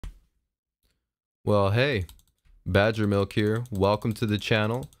Well, hey, Badger Milk here. Welcome to the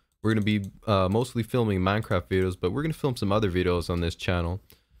channel. We're going to be mostly filming Minecraft videos, but we're going to film some other videos on this channel,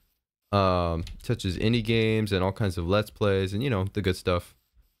 such as indie games and all kinds of Let's Plays and, the good stuff.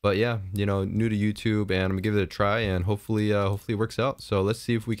 But yeah, new to YouTube, and I'm going to give it a try, and hopefully it works out. So let's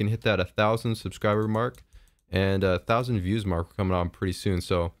see if we can hit that 1,000 subscriber mark and 1,000 views mark coming on pretty soon.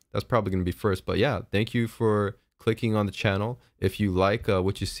 So that's probably going to be first. But yeah, thank you for clicking on the channel. If you like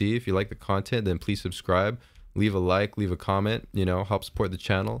what you see, if you like the content, then please subscribe, leave a like, leave a comment, help support the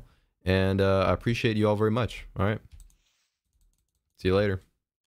channel. And I appreciate you all very much. All right. See you later.